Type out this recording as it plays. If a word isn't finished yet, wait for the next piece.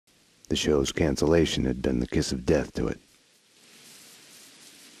The show's cancellation had been the kiss of death to it.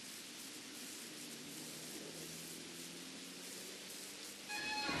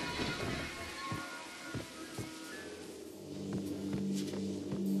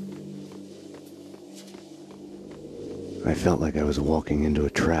 I felt like I was walking into a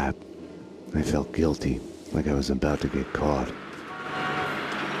trap. I felt guilty, like I was about to get caught.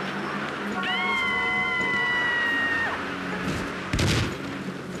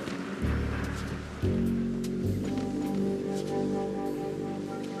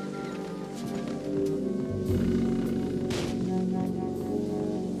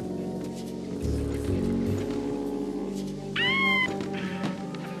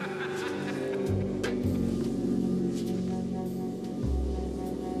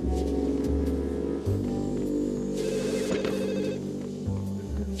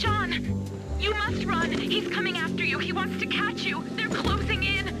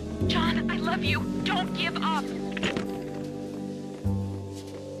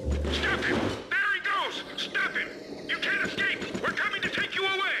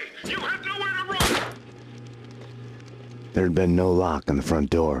 There had been no lock on the front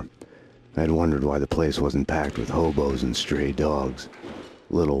door. I had wondered why the place wasn't packed with hobos and stray dogs.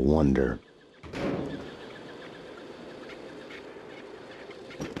 Little wonder.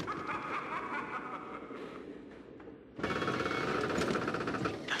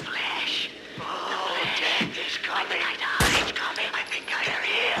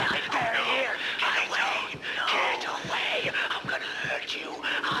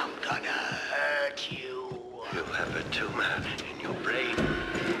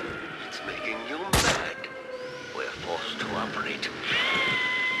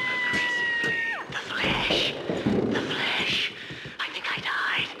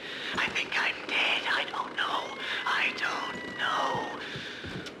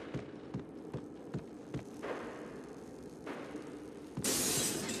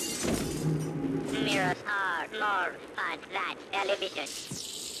 More at that television.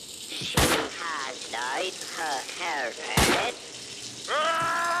 She has dyed her hair red.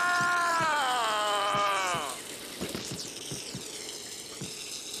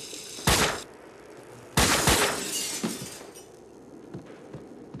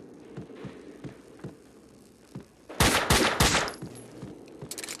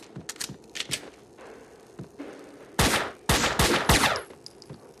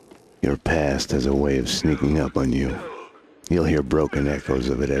 Your past has a way of sneaking up on you. You'll hear broken echoes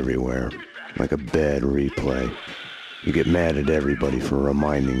of it everywhere, like a bad replay. You get mad at everybody for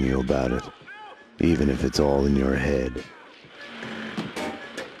reminding you about it, even if it's all in your head.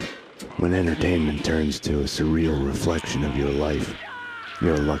 When entertainment turns to a surreal reflection of your life,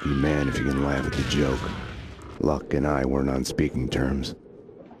 you're a lucky man if you can laugh at the joke. Luck and I weren't on speaking terms.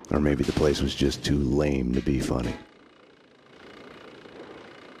 Or maybe the place was just too lame to be funny.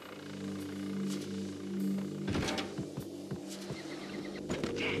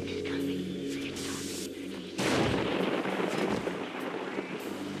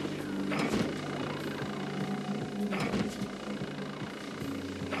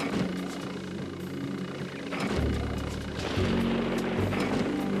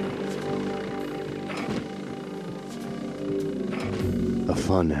 A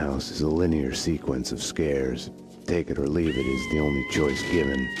funhouse is a linear sequence of scares. Take it or leave it is the only choice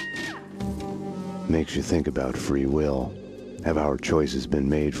given. Makes you think about free will. Have our choices been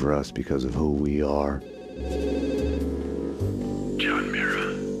made for us because of who we are? John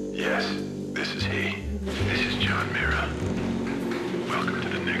Mira. Yes, this is he. This is John Mira. Welcome to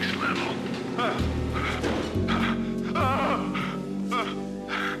the next level.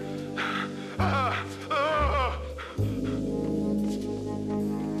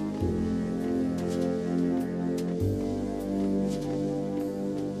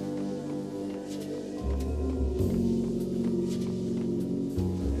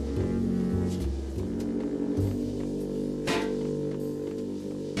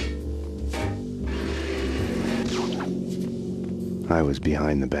 I was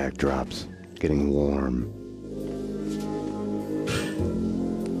behind the backdrops, getting warm.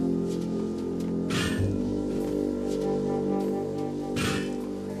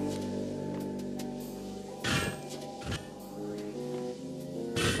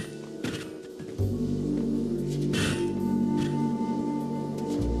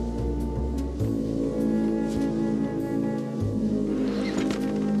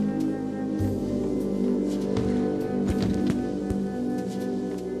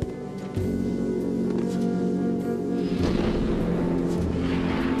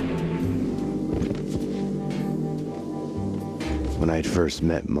 I'd first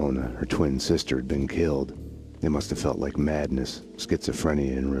met Mona, her twin sister had been killed. It must have felt like madness,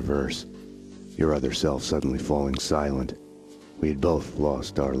 schizophrenia in reverse. Your other self suddenly falling silent. We had both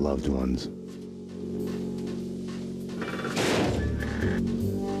lost our loved ones.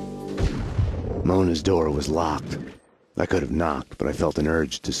 Mona's door was locked. I could have knocked, but I felt an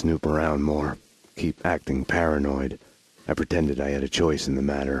urge to snoop around more, keep acting paranoid. I pretended I had a choice in the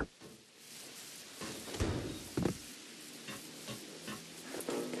matter.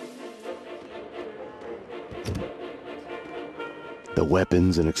 The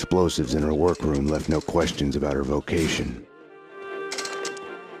weapons and explosives in her workroom left no questions about her vocation.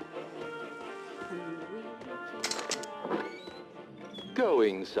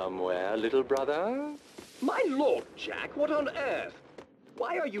 Going somewhere, little brother? My lord, Jack, what on earth?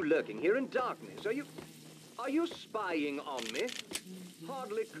 Why are you lurking here in darkness? Are you spying on me?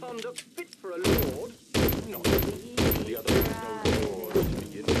 Hardly conduct fit for a lord. No. The other is no lord to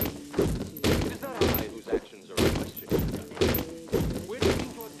begin with. It is not I whose actions are in question. Where do you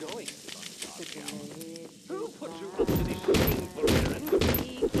think you are going, Who put you up to this shameful errand?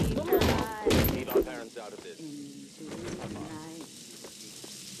 Come on. Leave our parents out of this.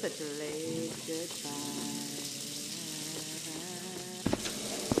 Such a late goodbye.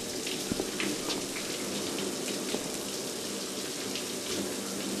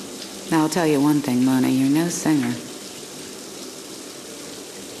 Now, I'll tell you one thing, Mona, you're no singer.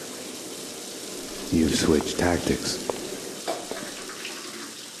 You've switched tactics.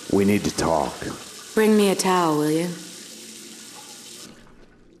 We need to talk. Bring me a towel, will you?